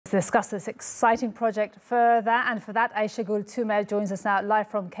To discuss this exciting project further, and for that, Ayşegül Tümer joins us now live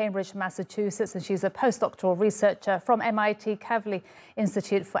from Cambridge, Massachusetts, and she's a postdoctoral researcher from MIT Kavli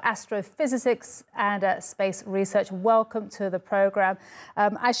Institute for Astrophysics and Space Research. Welcome to the program.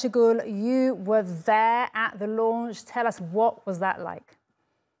 Ayşegül, you were there at the launch. Tell us, what was that like?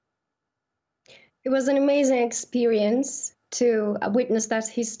 It was an amazing experience to witness that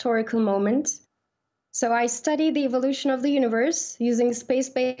historical moment. So I studied the evolution of the universe using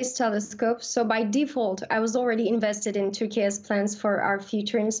space-based telescopes. So by default, I was already invested in Turkey's plans for our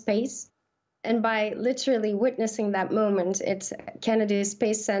future in space. And by literally witnessing that moment at Kennedy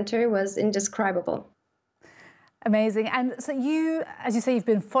Space Center was indescribable. Amazing. And so you, as you say, you've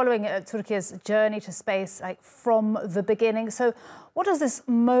been following Turkey's journey to space from the beginning. So what does this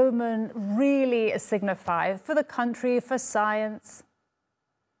moment really signify for the country, for science?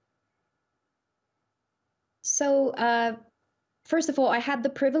 So, first of all, I had the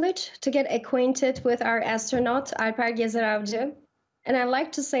privilege to get acquainted with our astronaut, Alper Gezeravci. And I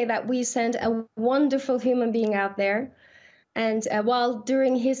like to say that we sent a wonderful human being out there. And while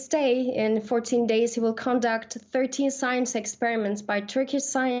during his stay in 14 days, he will conduct 13 science experiments by Turkish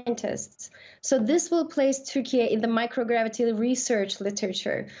scientists. So this will place Turkey in the microgravity research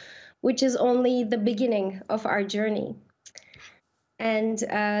literature, which is only the beginning of our journey. And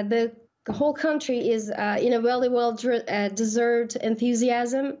the whole country is in a very well-deserved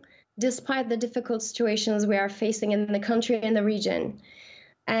enthusiasm, despite the difficult situations we are facing in the country and the region.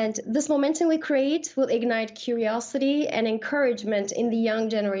 And this momentum we create will ignite curiosity and encouragement in the young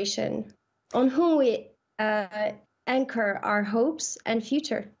generation, on whom we anchor our hopes and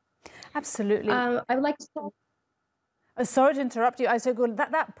future. Absolutely. I would like to... Sorry to interrupt you, Ayşegül.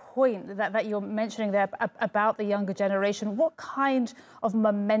 That point that you're mentioning there about the younger generation, what kind of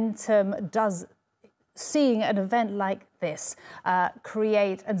momentum does seeing an event like this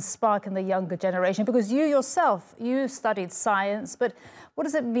create and spark in the younger generation? Because you yourself, you studied science, but what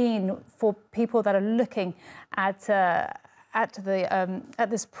does it mean for people that are looking at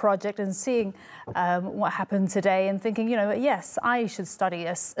this project and seeing what happened today and thinking, you know, yes, I should study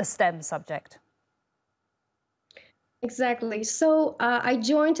a STEM subject? Exactly. So I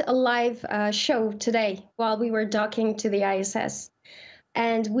joined a live show today while we were docking to the ISS.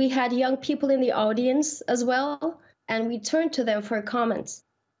 And we had young people in the audience as well, and we turned to them for comments.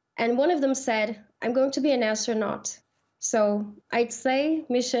 And one of them said, "I'm going to be an astronaut." So I'd say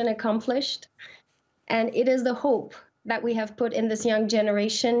mission accomplished. And it is the hope that we have put in this young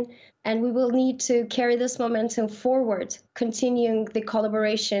generation, and we will need to carry this momentum forward, continuing the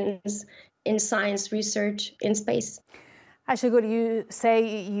collaborations in science research in space. Ayşegül, you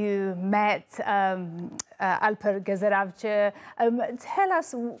say you met Alper Gezeravci. Tell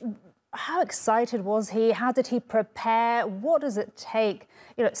us, how excited was he? How did he prepare? What does it take,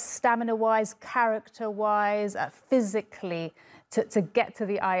 you know, stamina-wise, character-wise, physically, to get to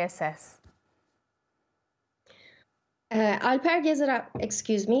the ISS? Astronaut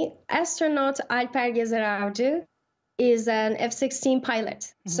Alper Gezeravci is an F-16 pilot.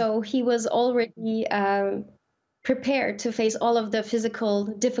 Mm-hmm. So he was already prepared to face all of the physical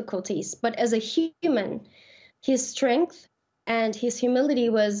difficulties. But as a human, his strength and his humility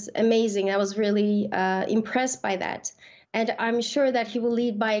was amazing. I was really impressed by that. And I'm sure that he will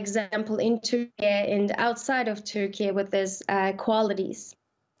lead by example in Turkey and outside of Turkey with these qualities.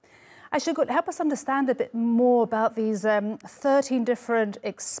 Ayşegül, help us understand a bit more about these 13 different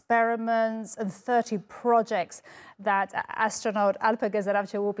experiments and 30 projects that astronaut Alper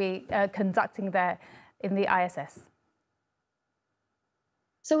Gezeravci will be conducting there in the ISS.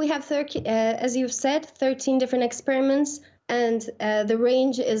 So we have, as you've said, 13 different experiments, and the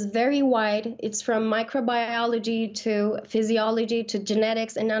range is very wide. It's from microbiology to physiology to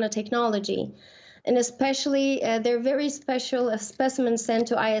genetics and nanotechnology. And especially, they're very special specimens sent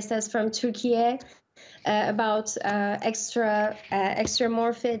to ISS from Turkey about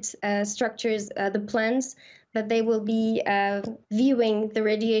extramorphid structures, the plants, that they will be viewing the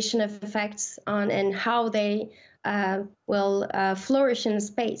radiation effects on and how they will flourish in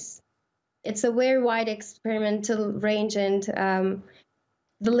space. It's a very wide experimental range, and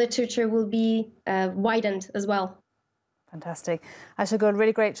the literature will be widened as well. Fantastic. Ayşegül,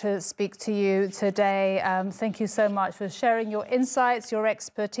 really great to speak to you today. Thank you so much for sharing your insights, your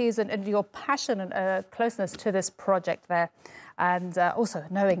expertise and your passion and closeness to this project there. And also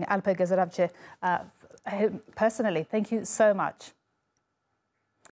knowing Alper Gezeravci personally. Thank you so much.